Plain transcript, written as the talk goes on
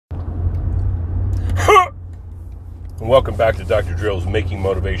and welcome back to Dr. Drill's Making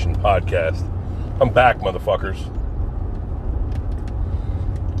Motivation Podcast. I'm back, motherfuckers.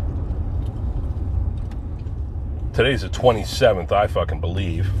 Today's the 27th, I fucking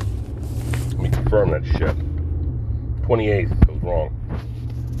believe. Let me confirm that shit. 28th, I was wrong.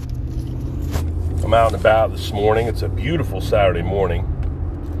 I'm out and about this morning. It's a beautiful Saturday morning.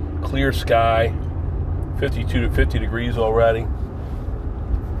 Clear sky, 52 to 50 degrees already.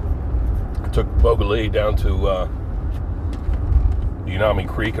 I took Bogalee down to Unami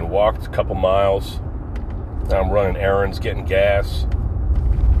Creek and walked a couple miles. Now I'm running errands, getting gas.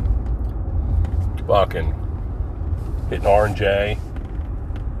 Fucking hitting R&J.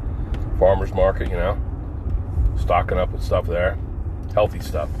 Farmer's market, you know. Stocking up with stuff there. Healthy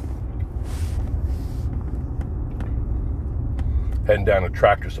stuff. Heading down to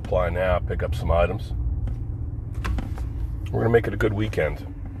Tractor Supply now, pick up some items. We're going to make it a good weekend.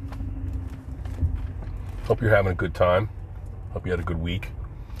 Hope you're having a good time. Hope you had a good week.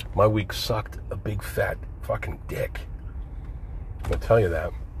 My week sucked a big fat fucking dick. I'm going to tell you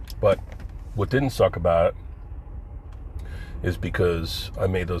that. But what didn't suck about it is because I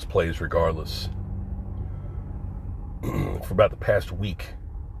made those plays regardless. For about the past week,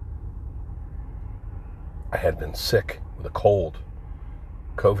 I had been sick with a cold.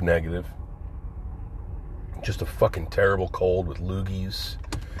 COVID negative. Just a fucking terrible cold with loogies.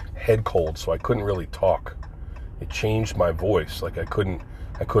 Head cold, so I couldn't really talk. It changed my voice. Like I couldn't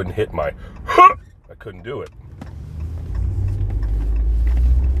hit my I couldn't do it.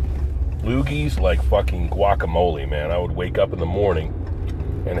 Loogies like fucking guacamole, man. I would wake up in the morning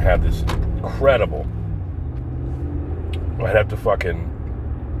and have this incredible, I'd have to fucking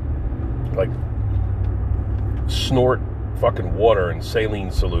like snort fucking water and saline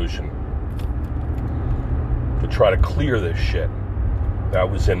solution to try to clear this shit that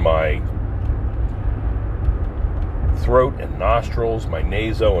was in my throat and nostrils, my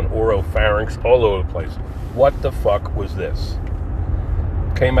naso and oropharynx, all over the place. What the fuck was this?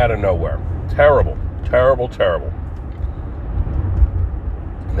 Came out of nowhere. Terrible, terrible, terrible.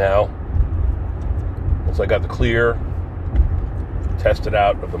 Now, once I got the clear, tested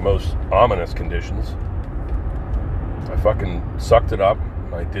out of the most ominous conditions, I fucking sucked it up.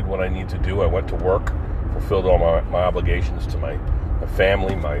 I did what I need to do. I went to work, fulfilled all my obligations to my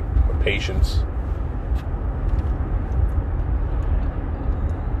family, my patients.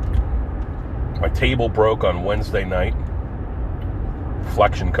 My table broke on Wednesday night.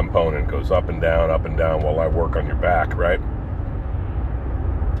 Flexion component goes up and down while I work on your back, right?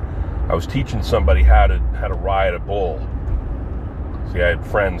 I was teaching somebody how to ride a bull. See, I had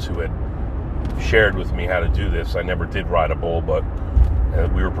friends who had shared with me how to do this. I never did ride a bull, but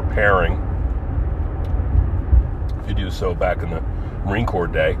we were preparing to do so back in the Marine Corps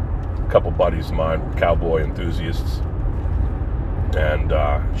day. A couple buddies of mine were cowboy enthusiasts and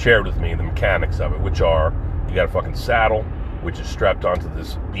shared with me the mechanics of it, which are, you got a fucking saddle, which is strapped onto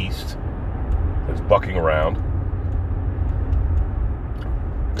this beast that's bucking around.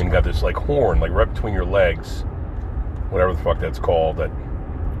 And you got this like horn, like right between your legs, whatever the fuck that's called, that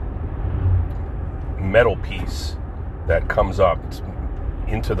metal piece that comes up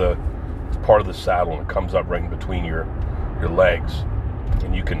into the part of the saddle, and it comes up right in between your legs,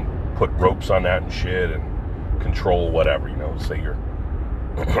 and you can put ropes on that and shit and control whatever, you know, say you're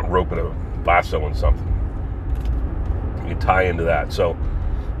roping a lasso and something, you tie into that. So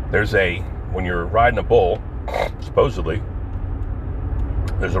there's when you're riding a bull, supposedly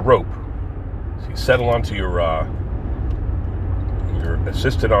there's a rope, so you settle onto you're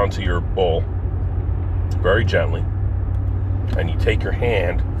assisted onto your bull very gently, and you take your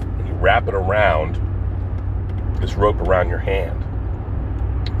hand and you wrap it around this rope around your hand.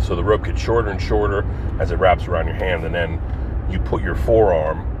 So the rope gets shorter and shorter as it wraps around your hand, and then you put your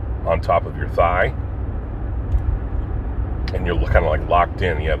forearm on top of your thigh, and you're kind of like locked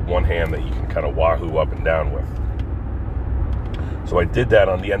in. You have one hand that you can kind of wahoo up and down with. So I did that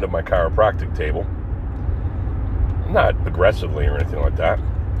on the end of my chiropractic table. Not aggressively or anything like that.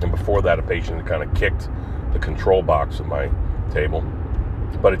 And before that, a patient had kind of kicked the control box of my table,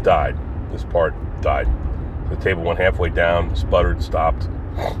 but it died. This part died. The table went halfway down, sputtered, stopped,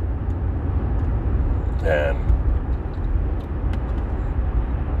 and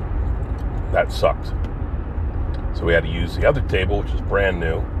that sucked. So we had to use the other table, which is brand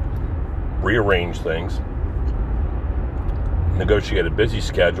new, rearrange things, negotiate a busy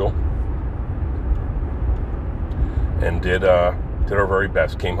schedule, and did our very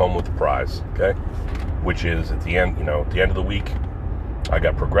best. Came home with the prize, okay? Which is at the end, at the end of the week, I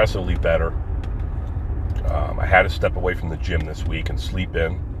got progressively better. I had to step away from the gym this week and sleep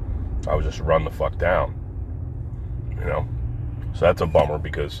in. I was just run the fuck down. you know. So that's a bummer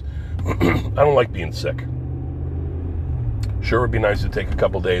because I don't like being sick. Sure, it'd be nice to take a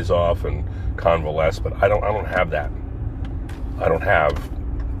couple days off and convalesce, but I don't have that. I don't have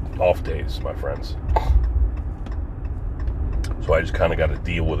off days, my friends. So I just kind of got to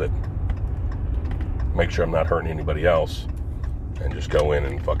deal with it. Make sure I'm not hurting anybody else, and just go in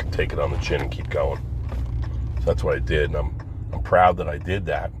and fucking take it on the chin and keep going. So that's what I did, and I'm proud that I did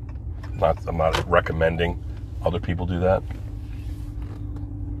that. I'm not recommending other people do that,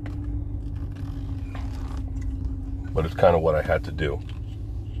 but it's kind of what I had to do.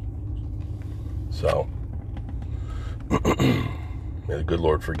 So, may the good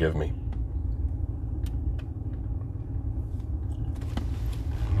Lord forgive me.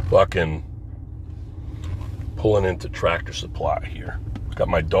 Fucking pulling into Tractor Supply here. Got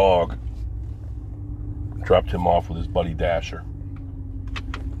my dog. Dropped him off with his buddy Dasher.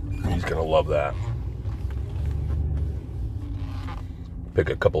 He's gonna love that. Pick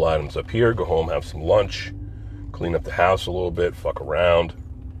a couple items up here, go home, have some lunch, clean up the house a little bit, fuck around.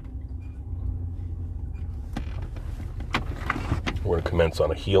 We're gonna commence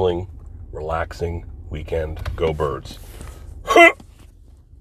on a healing, relaxing weekend. Go Birds.